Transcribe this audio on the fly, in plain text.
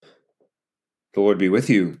The Lord be with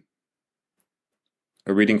you.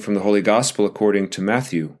 A reading from the Holy Gospel according to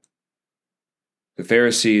Matthew. The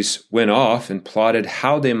Pharisees went off and plotted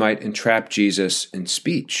how they might entrap Jesus in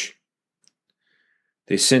speech.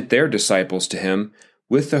 They sent their disciples to him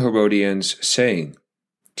with the Herodians, saying,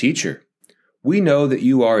 "Teacher, we know that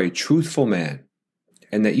you are a truthful man,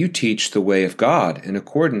 and that you teach the way of God in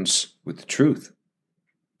accordance with the truth.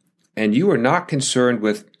 And you are not concerned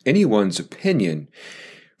with anyone's opinion,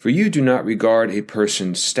 for you do not regard a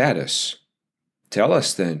person's status. Tell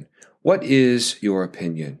us then, what is your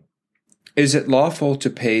opinion? Is it lawful to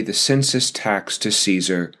pay the census tax to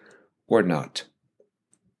Caesar or not?"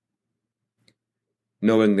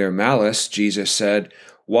 Knowing their malice, Jesus said,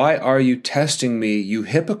 "Why are you testing me, you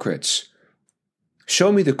hypocrites?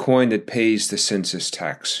 Show me the coin that pays the census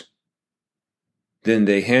tax." Then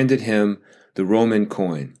they handed him the Roman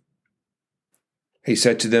coin. He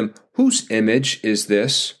said to them, "Whose image is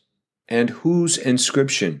this, and whose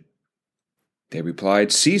inscription?" They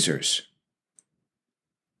replied, "Caesar's."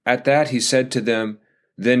 At that he said to them,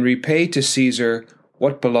 "Then repay to Caesar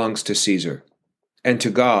what belongs to Caesar, and to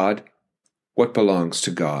God what belongs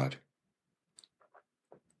to God."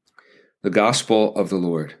 The Gospel of the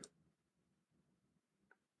Lord.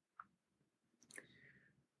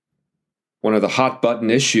 One of the hot-button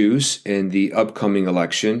issues in the upcoming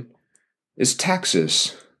election is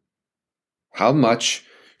taxes. How much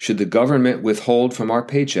should the government withhold from our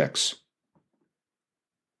paychecks?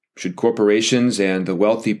 Should corporations and the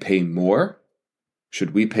wealthy pay more?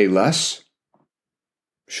 Should we pay less?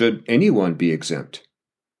 Should anyone be exempt?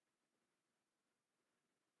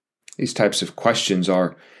 These types of questions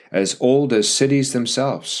are as old as cities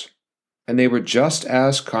themselves, and they were just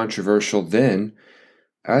as controversial then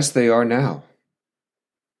as they are now.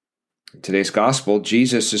 In today's gospel,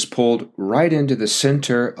 Jesus is pulled right into the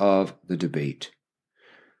center of the debate.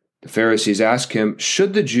 The Pharisees ask him,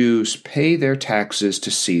 should the Jews pay their taxes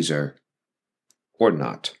to Caesar or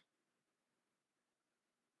not?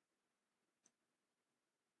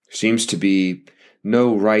 There seems to be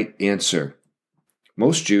no right answer.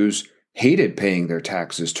 Most Jews hated paying their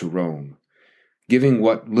taxes to Rome, giving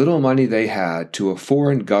what little money they had to a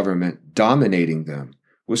foreign government dominating them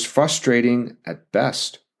was frustrating at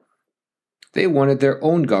best. They wanted their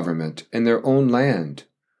own government and their own land.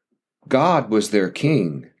 God was their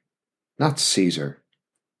king, not Caesar.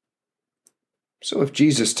 So if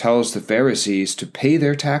Jesus tells the Pharisees to pay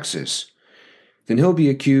their taxes, then he'll be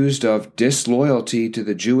accused of disloyalty to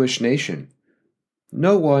the Jewish nation.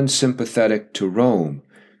 No one sympathetic to Rome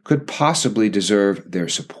could possibly deserve their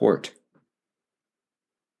support.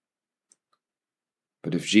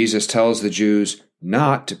 But if Jesus tells the Jews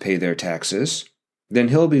not to pay their taxes, then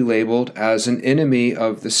he'll be labeled as an enemy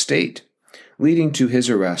of the state, leading to his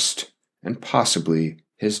arrest and possibly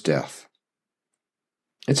his death.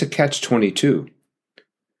 It's a catch-22.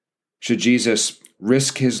 Should Jesus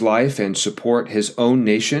risk his life and support his own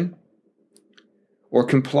nation, or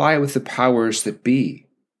comply with the powers that be?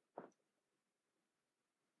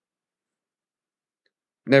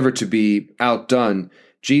 Never to be outdone,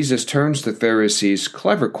 Jesus turns the Pharisees'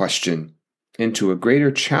 clever question into a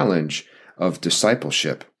greater challenge of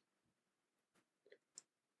discipleship.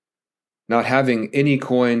 Not having any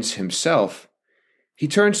coins himself, he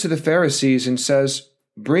turns to the Pharisees and says,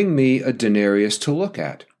 "Bring me a denarius to look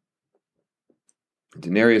at." A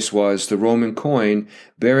denarius was the Roman coin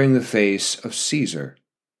bearing the face of Caesar.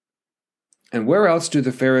 And where else do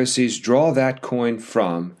the Pharisees draw that coin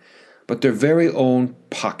from but their very own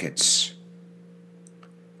pockets?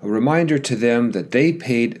 A reminder to them that they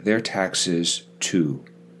paid their taxes too.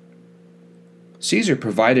 Caesar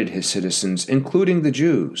provided his citizens, including the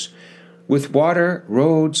Jews, with water,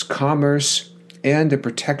 roads, commerce, and the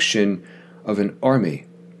protection of an army.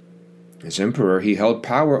 As emperor, he held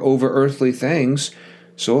power over earthly things,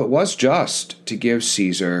 so it was just to give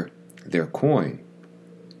Caesar their coin.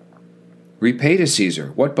 Repay to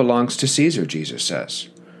Caesar what belongs to Caesar, Jesus says,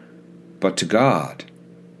 but to God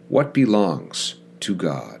what belongs to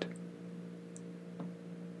God.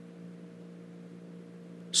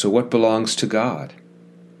 So what belongs to God?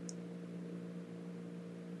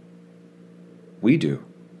 We do.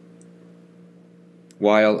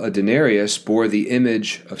 While a denarius bore the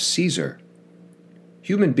image of Caesar,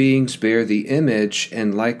 human beings bear the image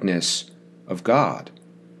and likeness of God.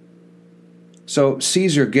 So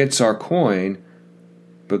Caesar gets our coin,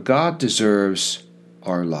 but God deserves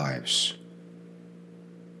our lives.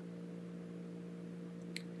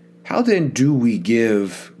 How then do we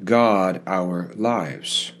give God our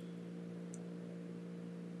lives?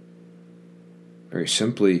 Very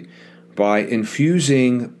simply, by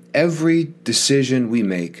infusing every decision we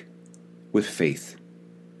make with faith.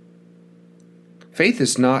 Faith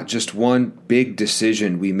is not just one big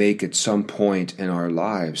decision we make at some point in our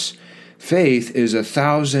lives. Faith is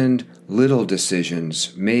 1,000 little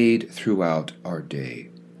decisions made throughout our day.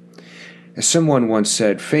 As someone once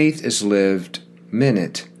said, faith is lived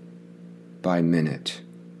minute by minute.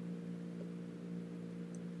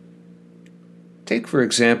 Take, for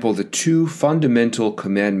example, the two fundamental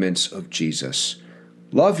commandments of Jesus.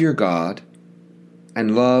 Love your God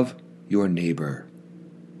and love your neighbor.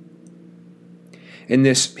 In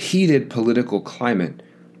this heated political climate,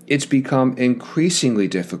 it's become increasingly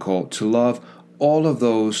difficult to love all of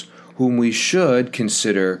those whom we should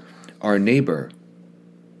consider our neighbor.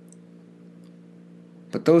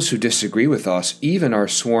 But those who disagree with us, even our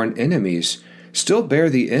sworn enemies, still bear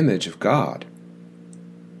the image of God.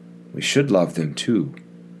 We should love them too,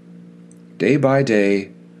 day by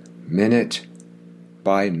day, minute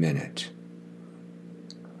by minute.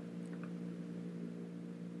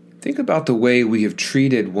 Think about the way we have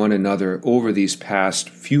treated one another over these past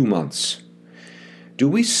few months. Do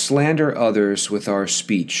we slander others with our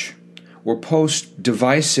speech or post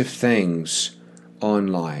divisive things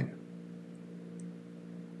online?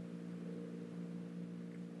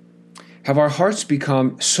 Have our hearts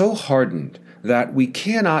become so hardened that we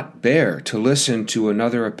cannot bear to listen to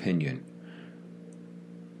another opinion?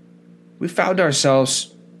 We found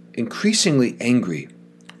ourselves increasingly angry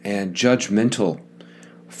and judgmental,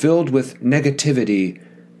 filled with negativity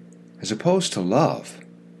as opposed to love.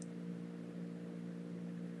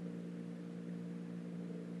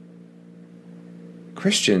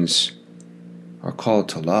 Christians are called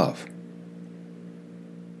to love,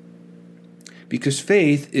 because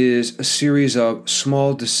faith is a series of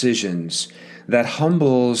small decisions that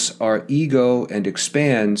humbles our ego and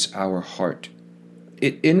expands our heart.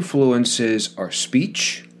 It influences our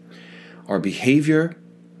speech, our behavior,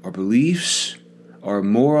 our beliefs, our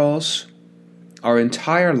morals, our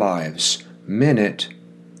entire lives, minute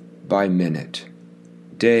by minute,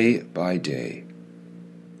 day by day.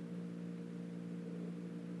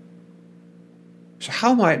 So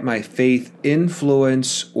how might my faith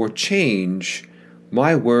influence or change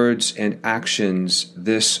my words and actions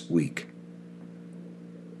this week?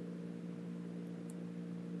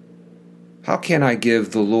 How can I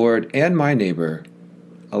give the Lord and my neighbor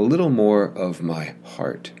a little more of my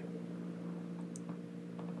heart?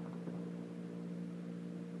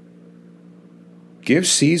 Give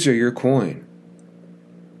Caesar your coin,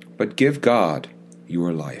 but give God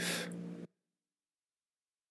your life.